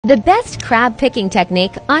The best crab picking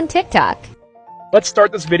technique on TikTok. Let's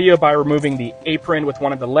start this video by removing the apron with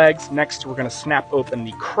one of the legs. Next, we're going to snap open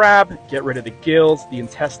the crab, get rid of the gills, the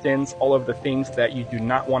intestines, all of the things that you do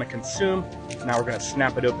not want to consume. Now we're going to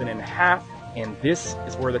snap it open in half, and this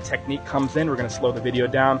is where the technique comes in. We're going to slow the video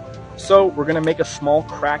down. So we're going to make a small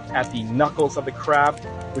crack at the knuckles of the crab,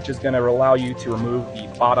 which is going to allow you to remove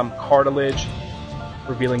the bottom cartilage,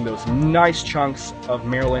 revealing those nice chunks of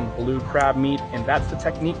Maryland blue crab meat. And that's the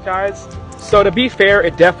technique, guys. So to be fair,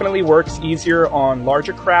 it definitely works easier on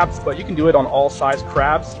larger crabs, but you can do it on all size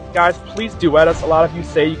crabs. Guys, please duet us. A lot of you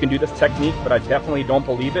say you can do this technique, but I definitely don't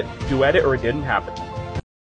believe it. Duet it or it didn't happen.